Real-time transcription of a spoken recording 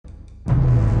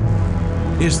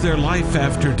Is there life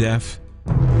after death?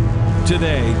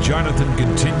 Today, Jonathan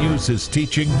continues his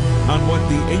teaching on what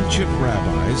the ancient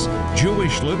rabbis,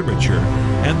 Jewish literature,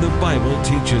 and the Bible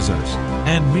teaches us,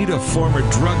 and meet a former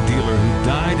drug dealer who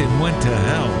died and went to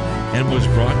hell and was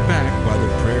brought back by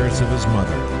the prayers of his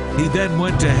mother. He then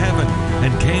went to heaven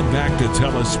and came back to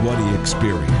tell us what he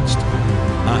experienced.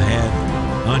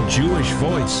 Ahead on Jewish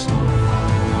Voice.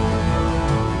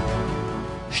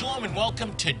 Shalom and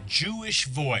welcome to Jewish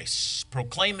Voice,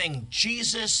 proclaiming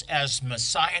Jesus as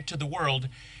Messiah to the world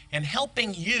and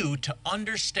helping you to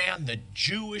understand the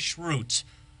Jewish roots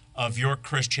of your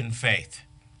Christian faith.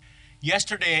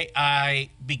 Yesterday,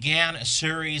 I began a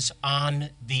series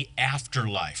on the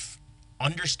afterlife,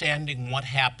 understanding what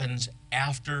happens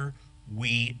after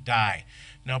we die.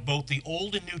 Now, both the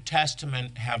Old and New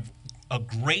Testament have a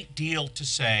great deal to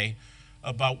say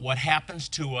about what happens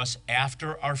to us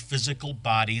after our physical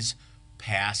bodies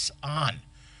pass on.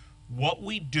 What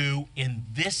we do in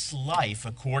this life,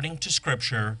 according to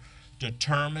Scripture,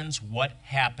 determines what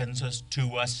happens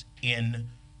to us in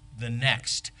the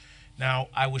next. Now,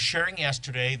 I was sharing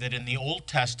yesterday that in the Old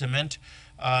Testament,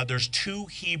 there's two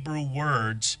Hebrew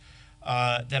words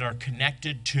that are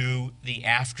connected to the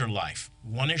afterlife.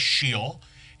 One is Sheol,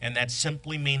 and that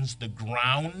simply means the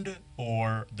ground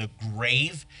or the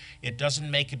grave. It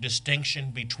doesn't make a distinction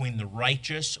between the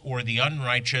righteous or the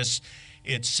unrighteous.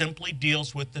 It simply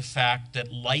deals with the fact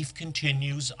that life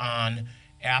continues on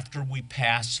after we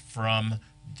pass from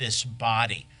this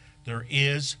body. There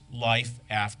is life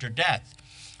after death.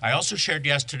 I also shared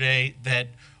yesterday that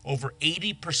over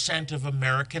 80% of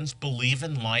Americans believe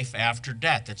in life after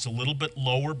death. It's a little bit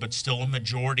lower, but still a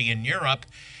majority in Europe.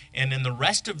 And in the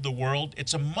rest of the world,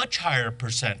 it's a much higher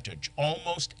percentage.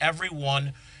 Almost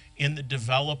everyone in the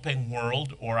developing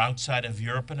world or outside of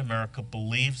Europe and America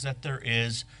believes that there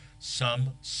is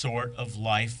some sort of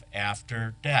life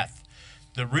after death.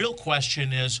 The real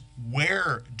question is,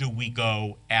 where do we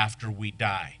go after we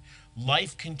die?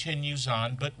 Life continues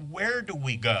on, but where do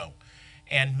we go?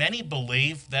 And many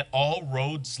believe that all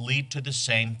roads lead to the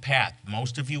same path.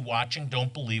 Most of you watching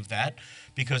don't believe that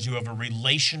because you have a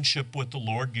relationship with the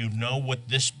Lord. You know what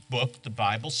this book, the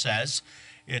Bible, says.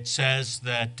 It says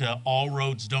that all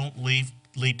roads don't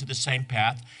lead to the same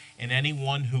path, and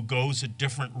anyone who goes a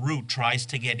different route tries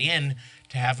to get in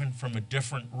to heaven from a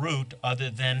different route other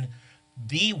than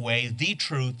the way, the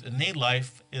truth, and the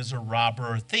life is a robber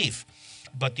or a thief.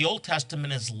 But the Old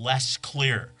Testament is less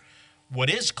clear. What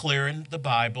is clear in the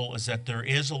Bible is that there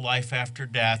is a life after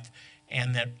death,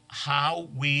 and that how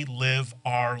we live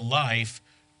our life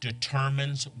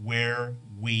determines where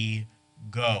we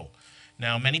go.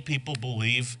 Now, many people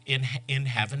believe in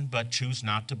heaven, but choose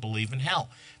not to believe in hell.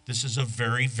 This is a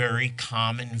very, very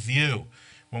common view.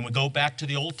 When we go back to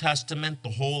the Old Testament,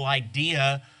 the whole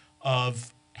idea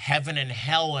of heaven and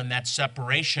hell and that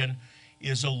separation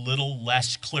is a little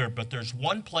less clear. But there's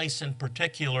one place in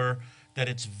particular that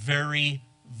it's very,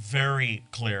 very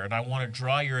clear. And I want to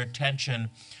draw your attention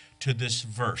to this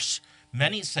verse.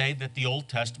 Many say that the Old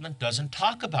Testament doesn't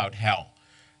talk about hell,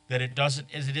 that it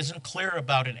isn't clear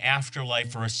about an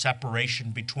afterlife or a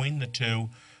separation between the two.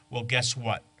 Well, guess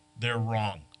what? They're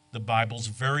wrong. The Bible's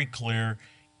very clear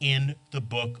in the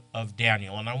book of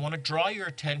Daniel. And I want to draw your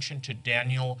attention to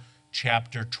Daniel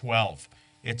chapter 12.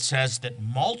 It says that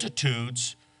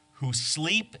multitudes who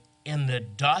sleep in the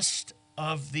dust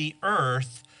of the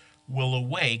earth will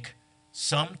awake,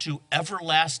 some to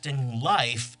everlasting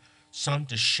life, some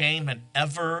to shame and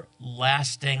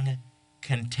everlasting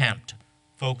contempt.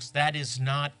 Folks, that is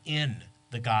not in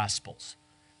the Gospels.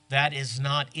 That is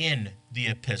not in the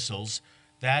epistles.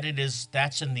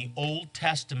 That's in the Old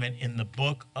Testament in the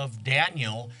book of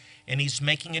Daniel, and he's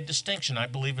making a distinction. I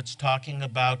believe it's talking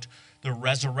about the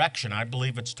resurrection. I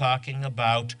believe it's talking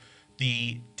about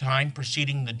the time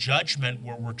preceding the judgment,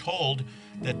 where we're told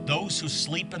that those who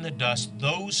sleep in the dust,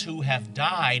 those who have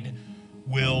died,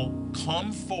 will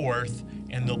come forth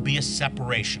and there'll be a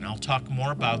separation. I'll talk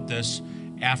more about this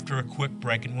after a quick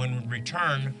break, and when we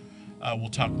return, we'll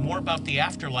talk more about the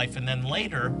afterlife, and then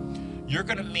later, you're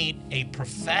going to meet a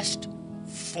professed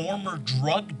former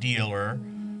drug dealer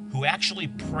who actually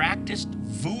practiced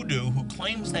voodoo, who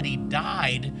claims that he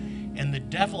died and the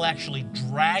devil actually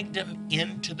dragged him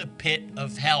into the pit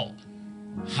of hell.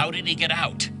 How did he get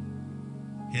out?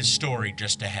 His story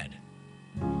just ahead.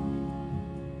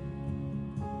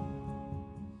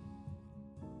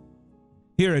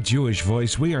 Here at Jewish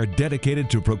Voice, we are dedicated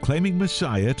to proclaiming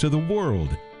Messiah to the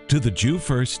world, to the Jew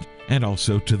first, and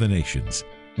also to the nations.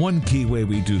 One key way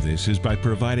we do this is by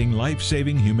providing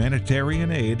life-saving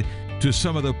humanitarian aid to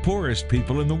some of the poorest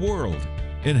people in the world.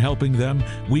 In helping them,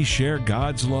 we share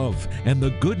God's love and the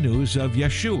good news of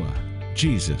Yeshua,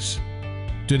 Jesus.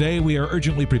 Today, we are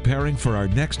urgently preparing for our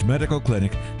next medical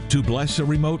clinic to bless a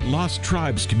remote Lost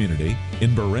Tribes community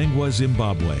in Barangwa,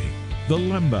 Zimbabwe, the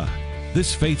Lemba.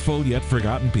 This faithful yet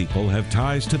forgotten people have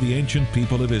ties to the ancient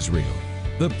people of Israel,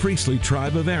 the priestly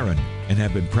tribe of Aaron, and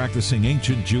have been practicing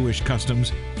ancient Jewish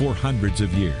customs for hundreds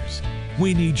of years.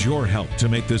 We need your help to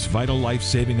make this vital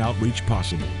life-saving outreach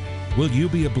possible. Will you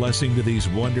be a blessing to these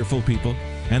wonderful people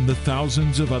and the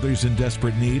thousands of others in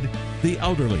desperate need? The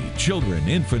elderly, children,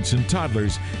 infants, and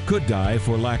toddlers could die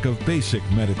for lack of basic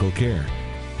medical care.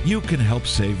 You can help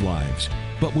save lives,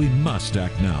 but we must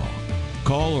act now.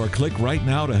 Call or click right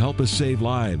now to help us save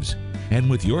lives. And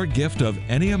with your gift of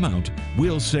any amount,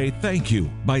 we'll say thank you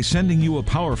by sending you a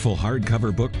powerful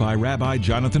hardcover book by Rabbi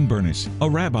Jonathan Bernis. A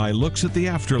rabbi looks at the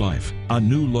afterlife, a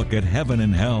new look at heaven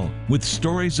and hell, with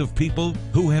stories of people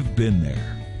who have been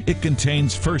there. It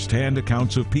contains first-hand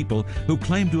accounts of people who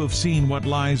claim to have seen what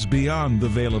lies beyond the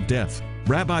veil of death.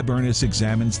 Rabbi Bernis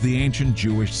examines the ancient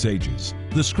Jewish sages,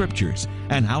 the scriptures,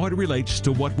 and how it relates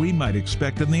to what we might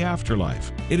expect in the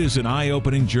afterlife. It is an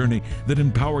eye-opening journey that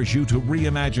empowers you to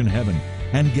reimagine heaven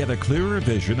and get a clearer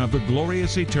vision of the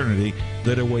glorious eternity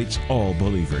that awaits all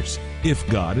believers. If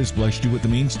God has blessed you with the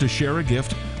means to share a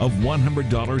gift of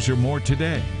 $100 or more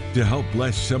today to help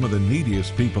bless some of the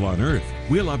neediest people on earth,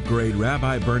 we'll upgrade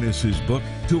Rabbi Bernis's book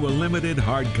to a limited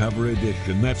hardcover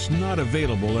edition that's not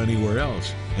available anywhere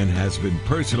else and has been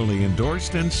personally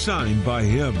endorsed and signed by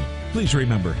him. Please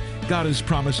remember, God has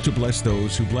promised to bless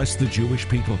those who bless the Jewish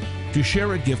people. To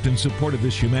share a gift in support of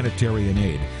this humanitarian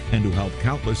aid and to help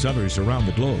countless others around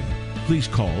the globe, please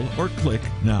call or click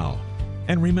now.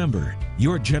 And remember,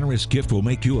 your generous gift will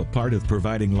make you a part of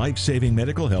providing life-saving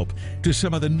medical help to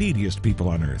some of the neediest people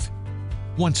on earth.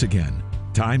 Once again,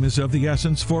 time is of the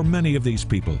essence for many of these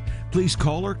people. Please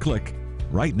call or click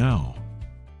right now.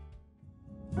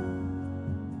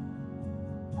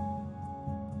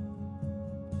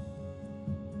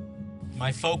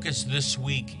 My focus this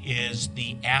week is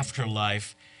the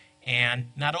afterlife, and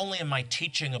not only am I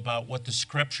teaching about what the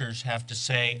scriptures have to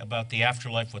say about the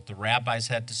afterlife, what the rabbis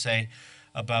had to say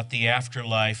about the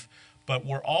afterlife, but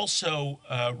we're also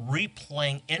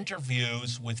replaying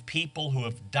interviews with people who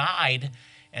have died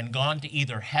and gone to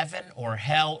either heaven or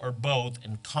hell or both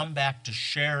and come back to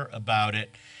share about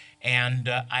it. And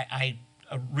I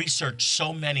researched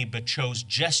so many but chose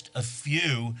just a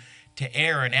few to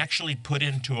air and actually put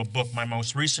into a book. My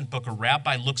most recent book, A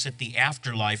Rabbi Looks at the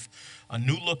Afterlife, a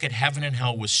new look at heaven and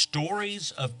hell with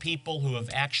stories of people who have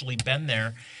actually been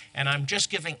there. And I'm just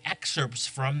giving excerpts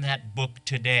from that book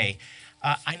today.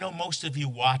 I know most of you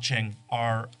watching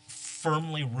are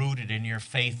firmly rooted in your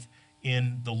faith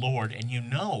in the Lord, and you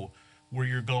know where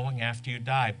you're going after you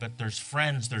die. But there's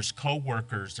friends, there's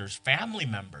co-workers, there's family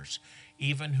members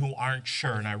even who aren't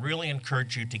sure. And I really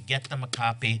encourage you to get them a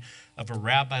copy of A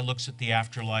Rabbi Looks at the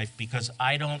Afterlife, because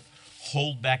I don't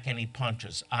hold back any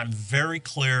punches. I'm very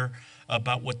clear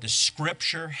about what the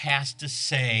scripture has to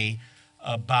say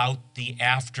about the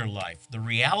afterlife. The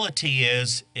reality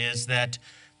is that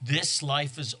this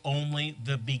life is only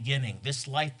the beginning. This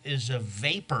life is a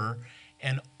vapor,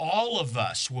 and all of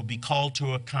us will be called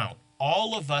to account.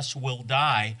 All of us will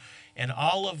die, and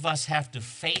all of us have to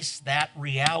face that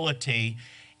reality.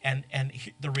 And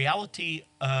the reality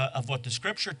of what the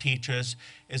scripture teaches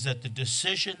is that the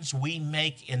decisions we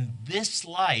make in this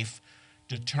life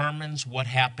determines what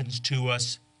happens to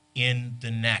us in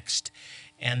the next.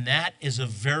 And that is a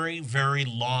very, very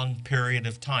long period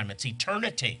of time. It's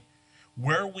eternity.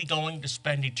 Where are we going to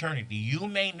spend eternity? You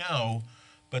may know,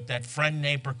 but that friend,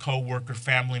 neighbor, co-worker,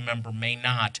 family member may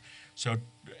not. So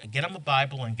get them a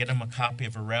Bible and get them a copy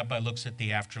of A Rabbi Looks at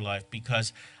the Afterlife,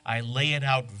 because I lay it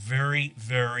out very,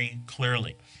 very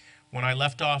clearly. When I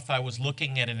left off, I was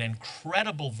looking at an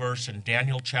incredible verse in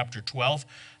Daniel chapter 12.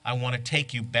 I want to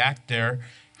take you back there.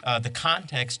 The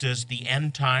context is the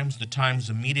end times, the times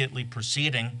immediately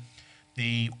preceding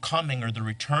the coming or the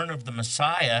return of the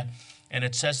Messiah. And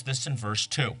it says this in verse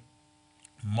 2.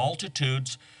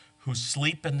 Multitudes who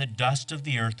sleep in the dust of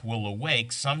the earth will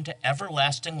awake, some to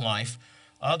everlasting life,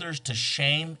 others to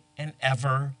shame and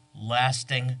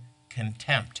everlasting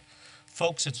contempt.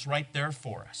 Folks, it's right there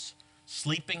for us.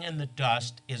 Sleeping in the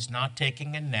dust is not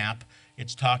taking a nap.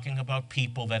 It's talking about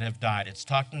people that have died. It's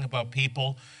talking about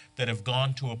people that have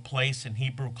gone to a place in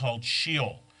Hebrew called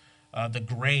Sheol, the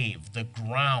grave, the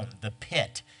ground, the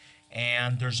pit.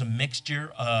 And there's a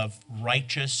mixture of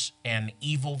righteous and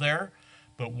evil there.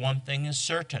 But one thing is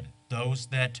certain, those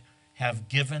that have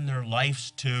given their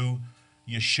lives to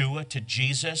Yeshua, to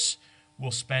Jesus,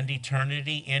 will spend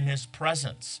eternity in his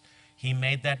presence. He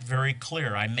made that very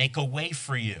clear. I make a way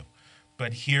for you.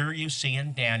 But here you see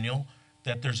in Daniel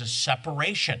that there's a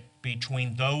separation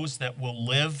between those that will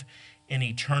live in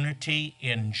eternity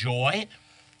in joy.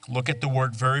 Look at the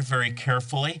word very, very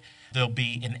carefully. There'll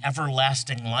be an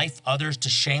everlasting life, others to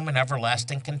shame and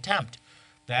everlasting contempt.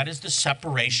 That is the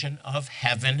separation of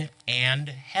heaven and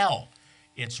hell.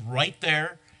 It's right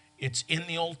there. It's in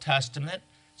the Old Testament.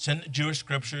 It's in the Jewish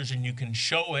scriptures, and you can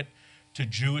show it to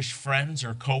Jewish friends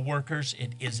or co-workers.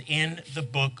 It is in the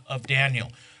book of Daniel.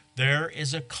 There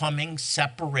is a coming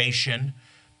separation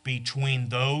between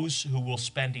those who will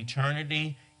spend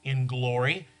eternity in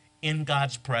glory, in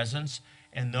God's presence,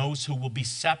 and those who will be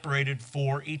separated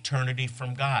for eternity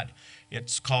from God.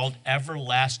 It's called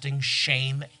everlasting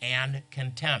shame and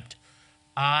contempt.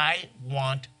 I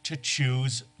want to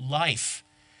choose life.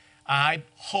 I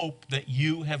hope that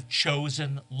you have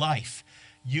chosen life.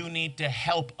 You need to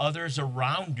help others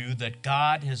around you that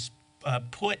God has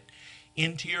put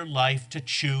into your life to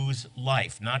choose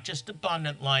life, not just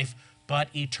abundant life, but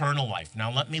eternal life.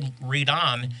 Now let me read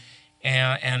on,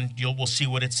 and we'll see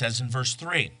what it says in verse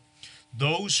 3.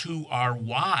 Those who are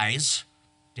wise,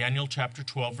 Daniel chapter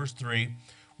 12, verse 3,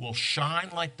 will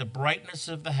shine like the brightness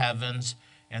of the heavens,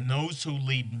 and those who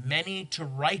lead many to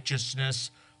righteousness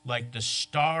like the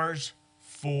stars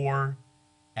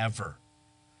forever.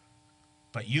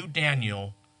 But you,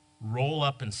 Daniel, roll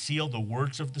up and seal the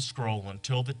words of the scroll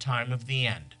until the time of the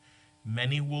end.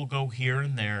 Many will go here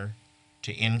and there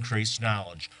to increase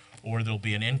knowledge, or there'll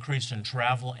be an increase in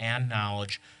travel and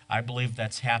knowledge. I believe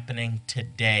that's happening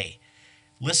today.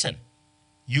 Listen,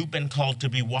 you've been called to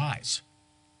be wise.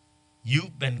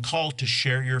 You've been called to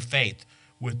share your faith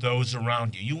with those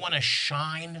around you. You want to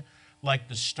shine like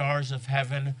the stars of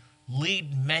heaven.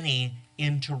 Lead many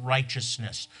into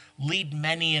righteousness. Lead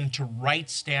many into right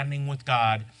standing with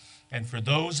God. And for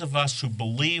those of us who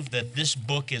believe that this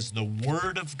book is the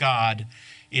Word of God,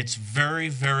 it's very,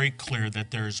 very clear that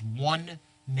there's one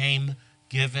name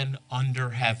given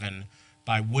under heaven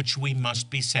by which we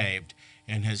must be saved.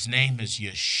 And his name is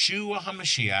Yeshua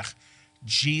HaMashiach,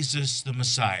 Jesus the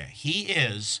Messiah. He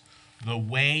is the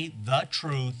way, the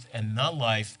truth, and the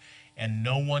life, and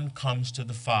no one comes to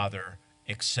the Father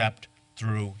except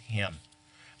through him.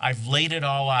 I've laid it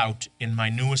all out in my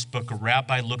newest book, A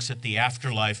Rabbi Looks at the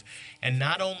Afterlife, and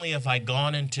not only have I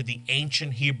gone into the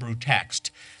ancient Hebrew text,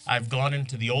 I've gone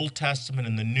into the Old Testament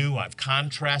and the New, I've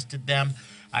contrasted them.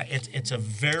 It's a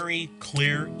very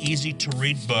clear,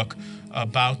 easy-to-read book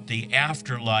about the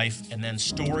afterlife and then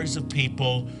stories of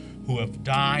people who have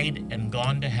died and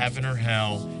gone to heaven or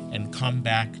hell and come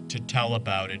back to tell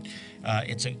about it.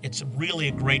 It's really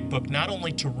a great book, not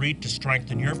only to read to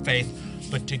strengthen your faith,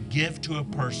 but to give to a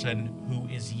person who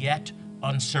is yet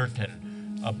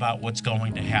uncertain about what's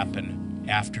going to happen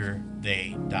after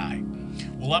they die.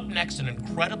 Well, up next, an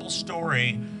incredible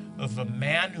story of a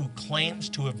man who claims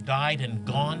to have died and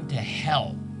gone to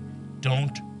hell.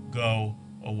 Don't go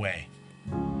away.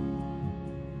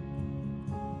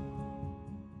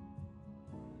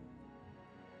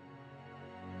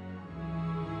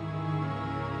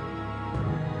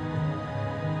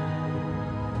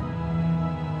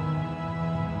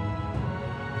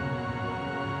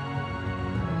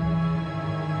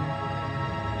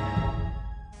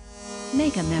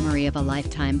 Make a memory of a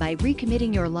lifetime by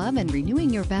recommitting your love and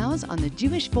renewing your vows on the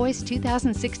Jewish Voice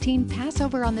 2016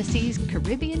 Passover on the Seas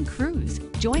Caribbean Cruise.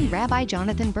 Join Rabbi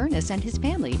Jonathan Bernis and his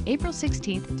family April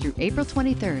 16th through April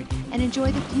 23rd and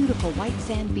enjoy the beautiful white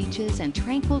sand beaches and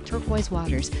tranquil turquoise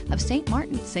waters of St.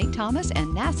 Martin, St. Thomas,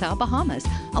 and Nassau, Bahamas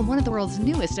on one of the world's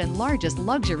newest and largest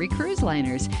luxury cruise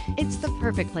liners. It's the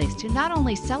perfect place to not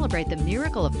only celebrate the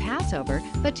miracle of Passover,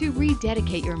 but to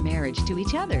rededicate your marriage to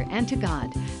each other and to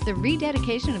God. The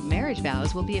rededication of marriage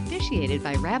vows will be officiated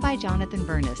by Rabbi Jonathan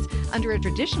Bernis under a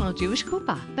traditional Jewish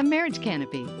chuppah, the marriage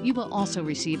canopy. You will also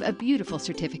receive a beautiful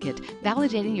certificate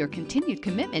validating your continued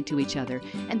commitment to each other,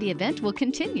 and the event will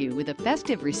continue with a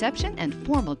festive reception and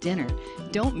formal dinner.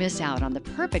 Don't miss out on the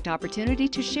perfect opportunity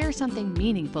to share something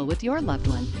meaningful with your loved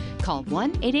one. Call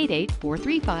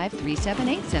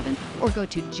 1-888-435-3787 or go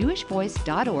to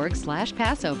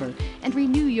jewishvoice.org/Passover and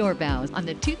renew your vows on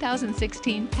the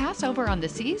 2016 Passover on the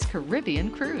Seas Caribbean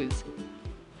Cruise.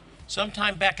 Some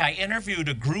time back, I interviewed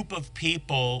a group of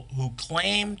people who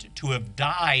claimed to have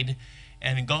died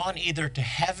and gone either to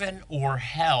heaven or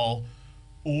hell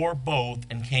or both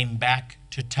and came back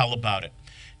to tell about it.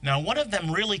 Now, one of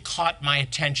them really caught my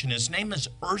attention. His name is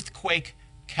Earthquake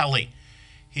Kelly.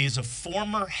 He's a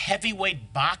former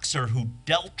heavyweight boxer who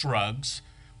dealt drugs,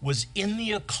 was in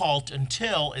the occult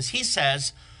until, as he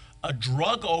says, a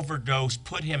drug overdose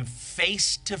put him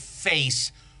face to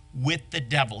face with the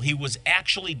devil. He was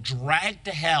actually dragged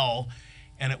to hell,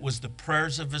 and it was the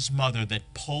prayers of his mother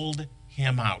that pulled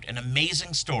him out. An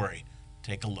amazing story.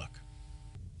 Take a look.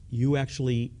 You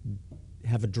actually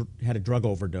had a drug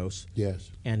overdose.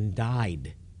 Yes. And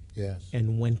died. Yes.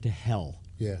 And went to hell.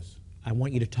 Yes. I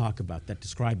want you to talk about that.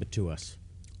 Describe it to us.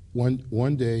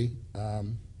 One day,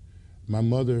 my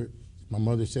mother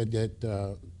said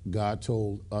that God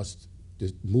told us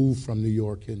to move from New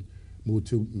York and move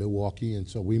to Milwaukee, and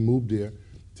so we moved there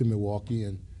to Milwaukee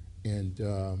and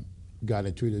got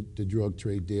into the drug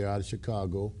trade there out of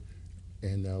Chicago,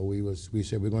 and we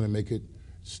said we're going to make it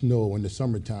snow in the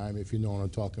summertime, if you know what I'm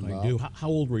talking about. I do. How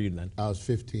old were you then? I was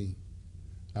 15.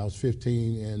 I was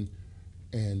 15,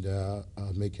 and I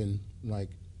was making like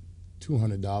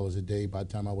 $200 a day by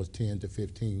the time I was 10 to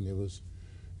 15.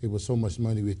 It was so much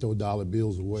money we throw dollar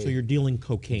bills away. So you're dealing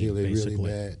cocaine, basically.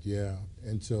 Really bad, yeah.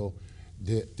 And so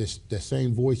the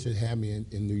same voice that had me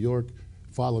in New York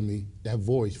followed me. That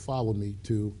voice followed me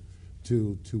to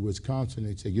Wisconsin.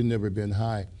 They said, "You've never been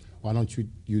high. Why don't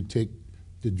you take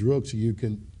the drugs so you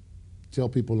can tell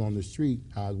people on the street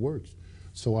how it works?"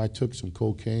 So I took some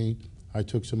cocaine. I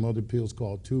took some other pills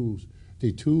called tools.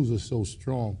 The tools are so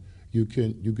strong, you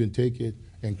can take it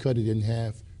and cut it in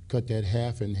half, cut that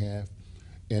half in half,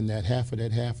 and that half of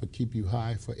that half will keep you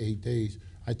high for 8 days.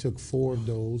 I took 4 of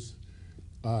those,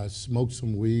 smoked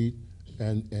some weed,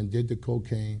 and did the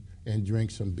cocaine and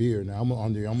drank some beer. Now I'm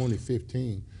only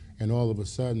 15, and all of a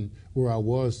sudden, where I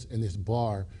was in this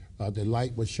bar, the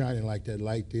light was shining like that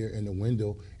light there in the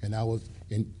window, and I was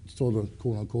sort of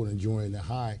quote unquote enjoying the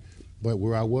high. But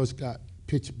where I was got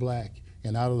pitch black,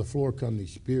 and out of the floor come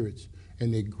these spirits,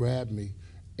 and they grabbed me,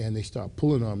 and they start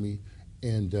pulling on me.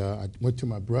 And I went to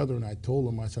my brother and I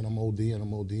told him, I said, I'm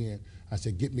ODing. I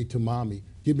said, get me to mommy.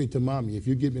 Give me to mommy. If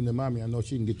you give me to mommy, I know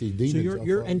she can get these demons. So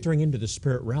you're entering into the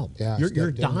spirit realm. Yeah,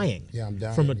 you're dying, I'm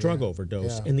dying from a drug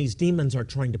overdose. Yeah. And these demons are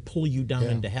trying to pull you down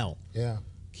into hell. Yeah.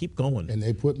 Keep going. And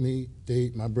they put me,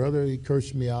 my brother, he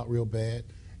cursed me out real bad.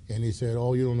 And he said,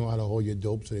 oh, you don't know how to hold your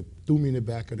dope. So they threw me in the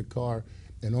back of the car.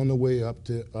 And on the way up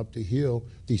the hill,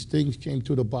 these things came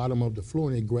to the bottom of the floor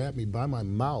and they grabbed me by my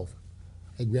mouth.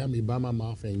 They grabbed me by my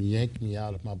mouth and yanked me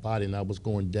out of my body, and I was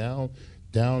going down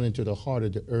into the heart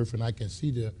of the earth, and I can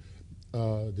see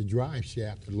the drive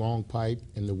shaft, the long pipe,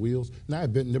 and the wheels. And I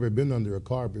had never been under a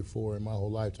car before in my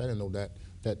whole life, so I didn't know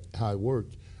that how it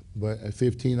worked. But at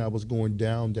 15, I was going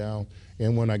down,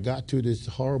 and when I got to this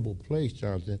horrible place,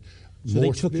 Jonathan, so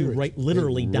they took you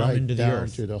literally down into the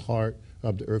earth, to the heart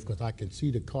of the earth, because I could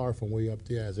see the car from way up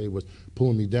there as they was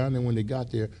pulling me down. And when they got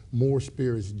there, more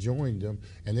spirits joined them,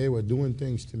 and they were doing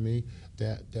things to me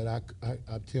that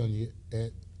I'm telling you,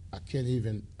 and I can't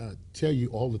even tell you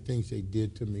all the things they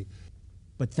did to me.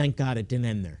 But thank God it didn't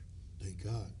end there. Thank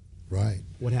God. Right.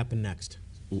 What happened next?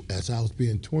 As I was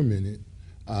being tormented,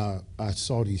 I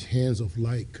saw these hands of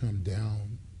light come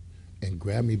down and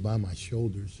grab me by my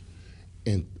shoulders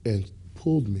and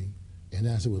pulled me. And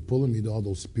as it was pulling me, all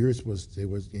those spirits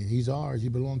and he's ours, he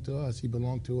belonged to us, he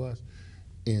belonged to us.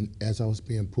 And as I was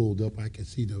being pulled up, I could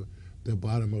see the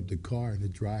bottom of the car and the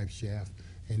drive shaft,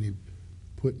 and he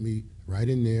put me right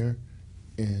in there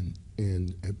and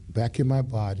back in my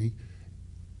body,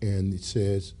 and he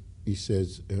says,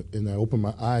 and I opened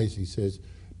my eyes, he says,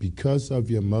 because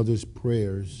of your mother's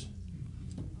prayers,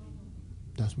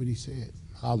 that's what he said,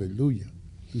 hallelujah.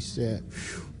 He said,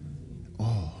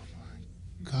 oh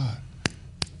my God.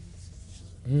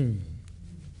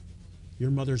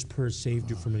 Your mother's prayers saved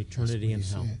you from eternity in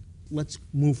hell. Said. Let's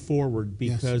move forward,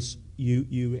 because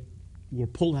you were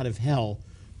pulled out of hell,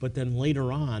 but then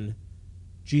later on,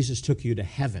 Jesus took you to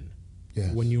heaven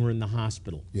when you were in the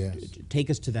hospital. Yes. Take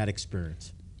us to that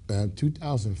experience. In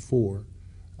 2004,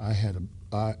 I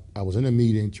was in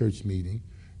a church meeting,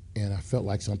 and I felt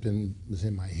like something was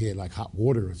in my head, like hot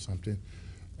water or something.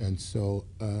 And so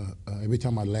every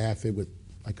time I laughed, it was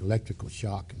like electrical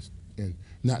shock, and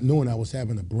not knowing I was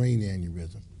having a brain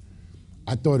aneurysm.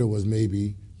 I thought it was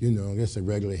maybe, just a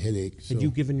regular headache. So. Had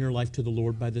you given your life to the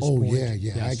Lord by this point? Oh,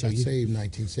 yeah. I got saved in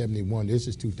 1971. This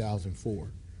is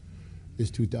 2004. This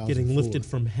is 2004. Getting lifted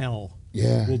from hell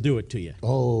will do it to you.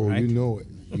 Oh, right? You know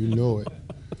it.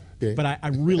 Okay. But I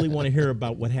really want to hear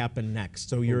about what happened next.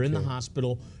 So you're in the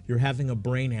hospital, you're having a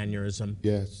brain aneurysm.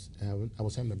 Yes, I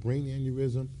was having a brain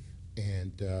aneurysm,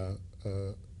 and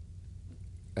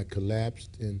I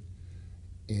collapsed, and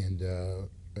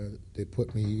they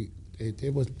put me.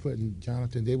 They was putting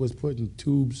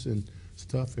tubes and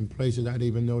stuff in places I didn't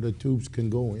even know the tubes can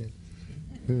go in.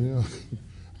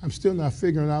 I'm still not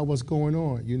figuring out what's going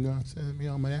on. I'm saying,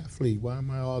 I'm an athlete. Why am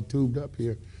I all tubed up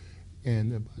here?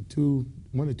 And about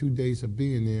 1 or 2 days of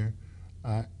being there,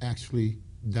 I actually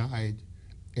died,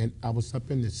 and I was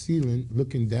up in the ceiling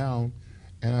looking down,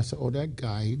 and I said, oh, that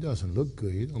guy, he doesn't look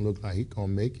good. He don't look like he gonna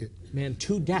make it. Man,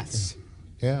 2 deaths.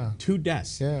 Yeah. 2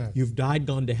 deaths. Yeah. You've died,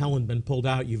 gone to hell, and been pulled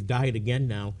out. You've died again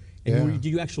now. And Yeah. do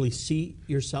you actually see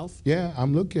yourself? Yeah,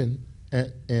 I'm looking,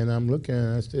 and I'm looking,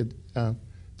 and I said,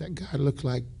 that guy looks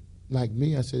like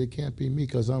me. I said, it can't be me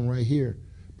because I'm right here.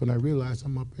 But I realized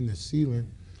I'm up in the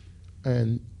ceiling,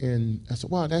 and I said,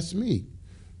 wow, that's me,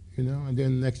 you know. And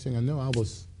then next thing I know, I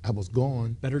was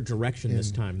gone. Better direction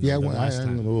this time than Yeah, the well, last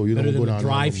time. oh, you Better don't than go the down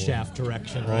drive there no more. shaft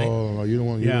direction, right? Oh, no, you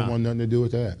don't Yeah. want nothing to do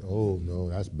with that. Oh no,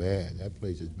 that's bad. That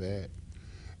place is bad.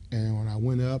 And when I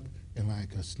went up, and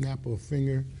like a snap of a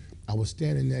finger, I was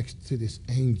standing next to this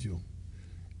angel,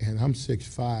 and I'm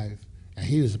 6'5", and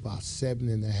he was about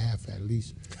 7.5 at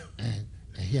least, and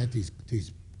he had these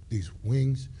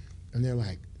wings, and they're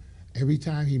like, every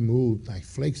time he moved, like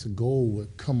flakes of gold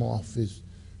would come off his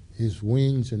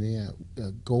wings, and he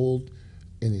had gold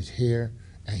in his hair,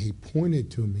 and he pointed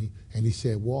to me, and he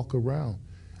said, walk around.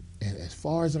 And as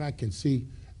far as I can see,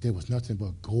 there was nothing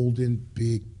but golden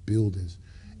big buildings.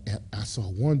 And I saw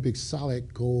one big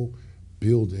solid gold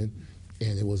building,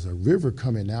 and there was a river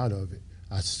coming out of it.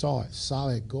 I saw it,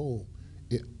 solid gold.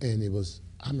 And it was,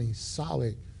 I mean,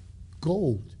 solid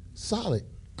gold,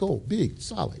 big,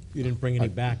 solid. You didn't bring any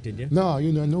back, did you? No,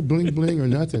 you know, no bling bling or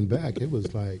nothing back. It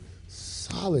was like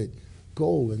solid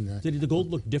gold. And Did the gold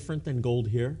look different than gold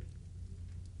here?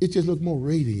 it just looked more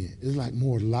radiant. It's like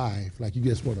more live, like you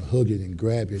just want to hug it and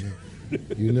grab it. And,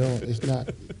 you know, it's not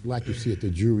like you see at the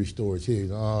jewelry stores here.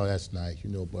 Oh, that's nice,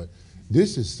 you know, but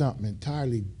this is something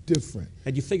entirely different.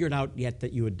 Had you figured out yet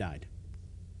that you had died?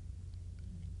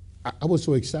 I was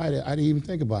so excited, I didn't even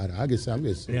think about it. I'm just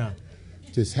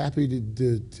happy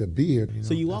to be here. You know?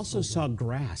 So you also saw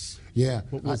grass. Yeah.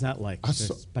 What was that like? I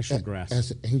saw, special grass. As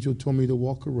the angel told me to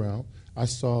walk around, I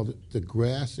saw the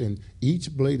grass, and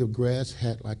each blade of grass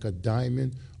had like a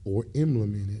diamond or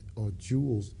emblem in it or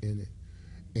jewels in it.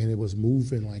 And it was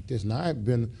moving like this. Now I've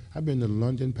been to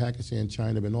London, Pakistan,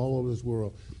 China, been all over this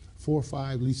world 4 or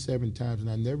 5, at least 7 times, and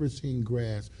I've never seen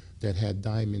grass that had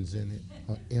diamonds in it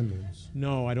or emeralds.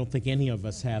 No, I don't think any of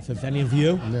us have. Have any of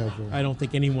you? Never. I don't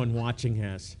think anyone watching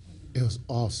has. It was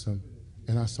awesome.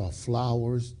 And I saw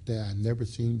flowers that I'd never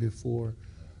seen before.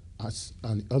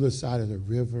 On the other side of the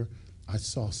river, I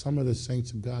saw some of the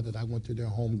saints of God that I went to their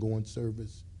homegoing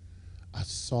service. I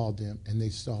saw them, and they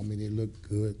saw me. They looked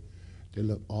good. They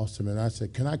looked awesome. And I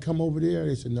said, can I come over there?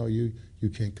 They said, no, you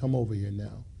can't come over here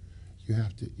now. You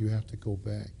have to go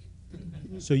back.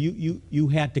 So you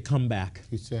had to come back.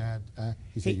 He said,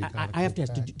 Hey, you gotta I have to go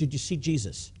ask, back. did you see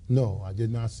Jesus? No, I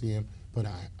did not see him, but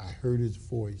I heard his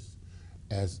voice.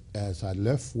 As I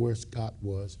left where Scott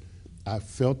was, I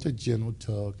felt a gentle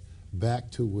tug back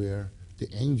to where the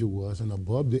angel was, and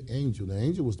above the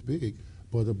angel was big,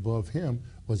 but above him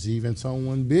was even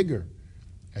someone bigger.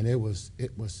 And it was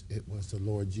the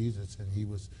Lord Jesus, and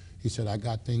he said, I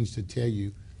got things to tell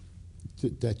you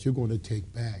that you're going to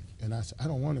take back. And I said, I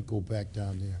don't want to go back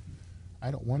down there. I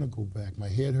don't want to go back. My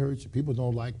head hurts. People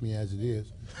don't like me as it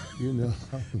is, you know.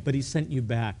 But he sent you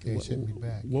back. He sent me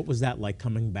back. What was that like,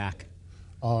 coming back?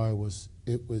 Oh,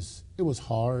 it was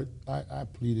hard. I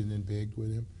pleaded and begged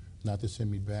with him not to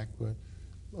send me back, but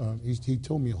he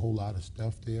told me a whole lot of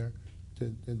stuff there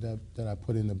that I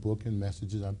put in the book and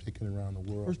messages I'm taking around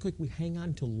the world. Earthquake, we hang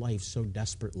on to life so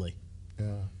desperately. Yeah.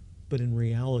 But in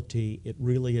reality, it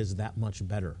really is that much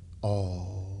better.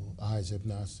 Oh, eyes have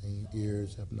not seen,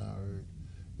 ears have not heard,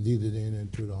 neither then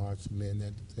into the hearts of men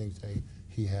that the things that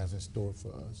he has in store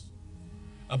for us.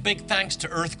 A big thanks to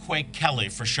Earthquake Kelly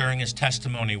for sharing his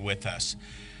testimony with us.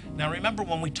 Now remember,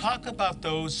 when we talk about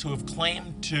those who have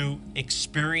claimed to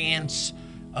experience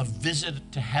a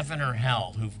visit to heaven or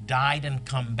hell, who've died and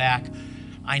come back,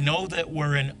 I know that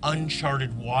we're in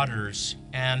uncharted waters,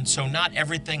 and so not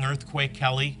everything Earthquake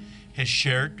Kelly has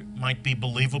shared might be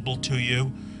believable to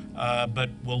you, but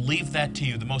we'll leave that to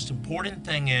you. The most important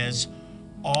thing is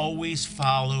always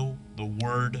follow the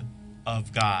Word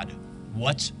of God.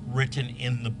 What's written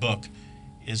in the book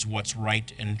is what's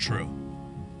right and true.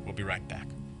 We'll be right back.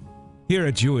 Here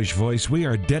at Jewish Voice, we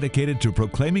are dedicated to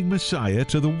proclaiming Messiah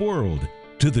to the world,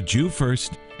 to the Jew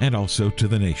first, and also to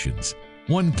the nations.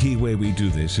 One key way we do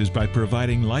this is by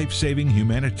providing life-saving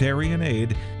humanitarian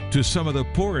aid to some of the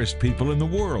poorest people in the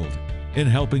world. In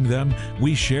helping them,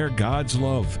 we share God's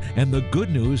love and the good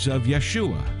news of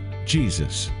Yeshua,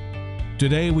 Jesus.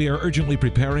 Today, we are urgently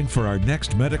preparing for our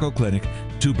next medical clinic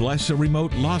to bless a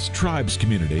remote Lost Tribes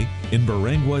community in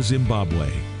Barangwa,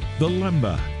 Zimbabwe. The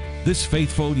Lemba. This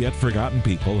faithful yet forgotten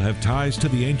people have ties to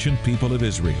the ancient people of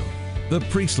Israel. the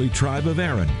priestly tribe of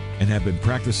Aaron, and have been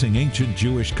practicing ancient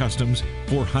Jewish customs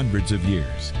for hundreds of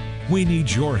years. We need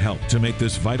your help to make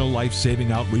this vital life-saving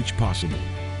outreach possible.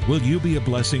 Will you be a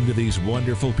blessing to these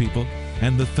wonderful people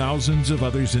and the thousands of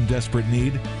others in desperate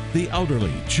need? The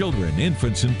elderly, children,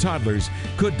 infants, and toddlers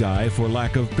could die for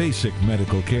lack of basic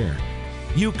medical care.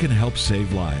 You can help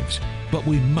save lives, but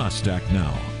we must act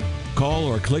now. Call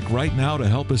or click right now to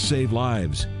help us save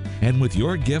lives. And with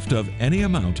your gift of any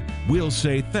amount, we'll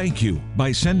say thank you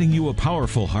by sending you a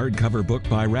powerful hardcover book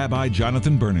by Rabbi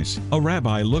Jonathan Bernis. A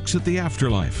rabbi looks at the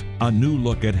afterlife, a new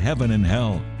look at heaven and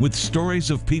hell, with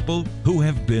stories of people who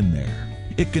have been there.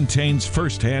 It contains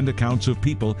first-hand accounts of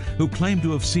people who claim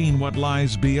to have seen what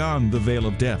lies beyond the veil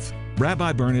of death.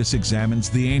 Rabbi Bernis examines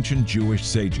the ancient Jewish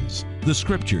sages, the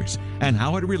scriptures, and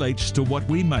how it relates to what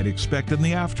we might expect in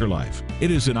the afterlife. It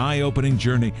is an eye-opening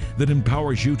journey that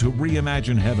empowers you to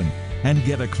reimagine heaven and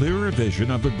get a clearer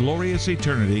vision of the glorious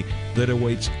eternity that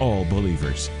awaits all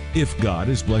believers. If God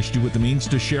has blessed you with the means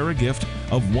to share a gift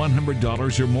of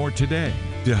 $100 or more today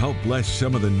to help bless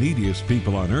some of the neediest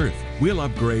people on earth, we'll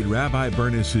upgrade Rabbi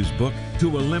Bernis's book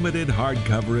to a limited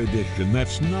hardcover edition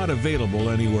that's not available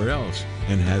anywhere else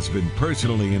and has been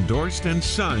personally endorsed and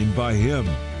signed by him.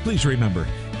 Please remember,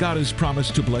 God has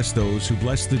promised to bless those who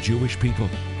bless the Jewish people.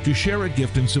 To share a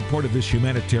gift in support of this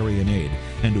humanitarian aid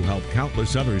and to help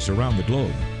countless others around the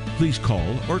globe, please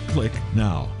call or click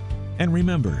now. And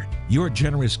remember, your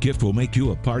generous gift will make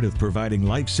you a part of providing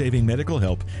life-saving medical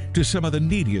help to some of the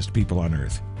neediest people on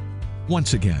earth.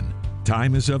 Once again,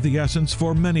 time is of the essence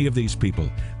for many of these people.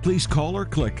 Please call or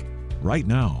click right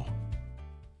now.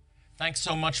 Thanks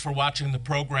so much for watching the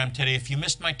program today. If you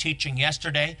missed my teaching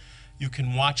yesterday, you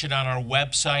can watch it on our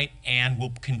website, and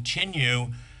we'll continue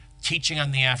teaching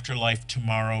on the afterlife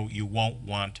tomorrow. You won't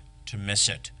want to miss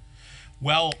it.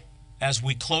 Well, as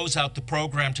we close out the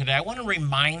program today, I want to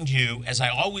remind you, as I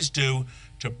always do,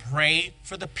 to pray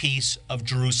for the peace of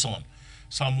Jerusalem.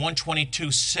 Psalm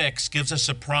 122:6 gives us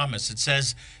a promise. It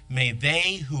says, "May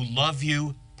they who love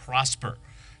you prosper."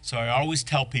 So I always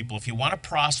tell people, if you want to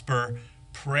prosper,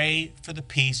 pray for the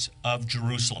peace of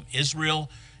Jerusalem. Israel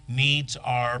needs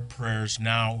our prayers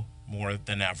now more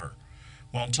than ever.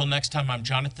 Well, until next time, I'm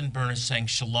Jonathan Bernis saying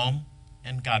shalom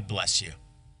and God bless you.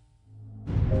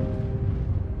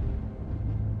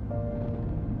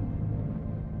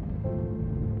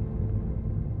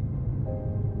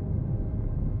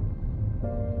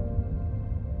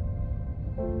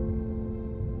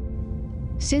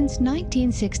 Since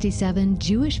 1967,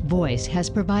 Jewish Voice has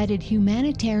provided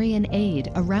humanitarian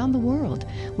aid around the world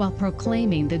while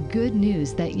proclaiming the good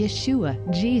news that Yeshua,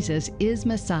 Jesus, is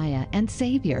Messiah and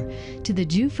Savior to the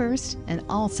Jew first and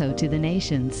also to the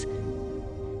nations.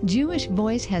 Jewish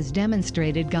Voice has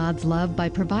demonstrated God's love by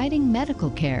providing medical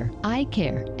care, eye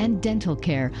care, and dental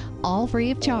care, all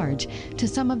free of charge, to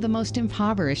some of the most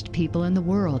impoverished people in the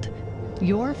world.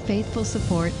 Your faithful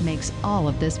support makes all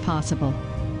of this possible.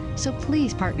 So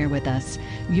please partner with us.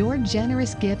 Your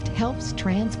generous gift helps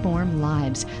transform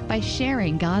lives by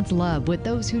sharing God's love with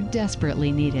those who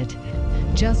desperately need it.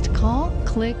 Just call,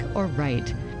 click, or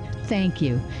write. Thank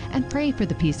you, and pray for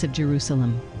the peace of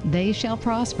Jerusalem. They shall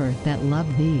prosper that love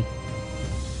thee.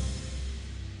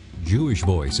 Jewish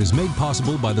Voice is made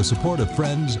possible by the support of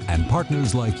friends and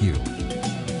partners like you.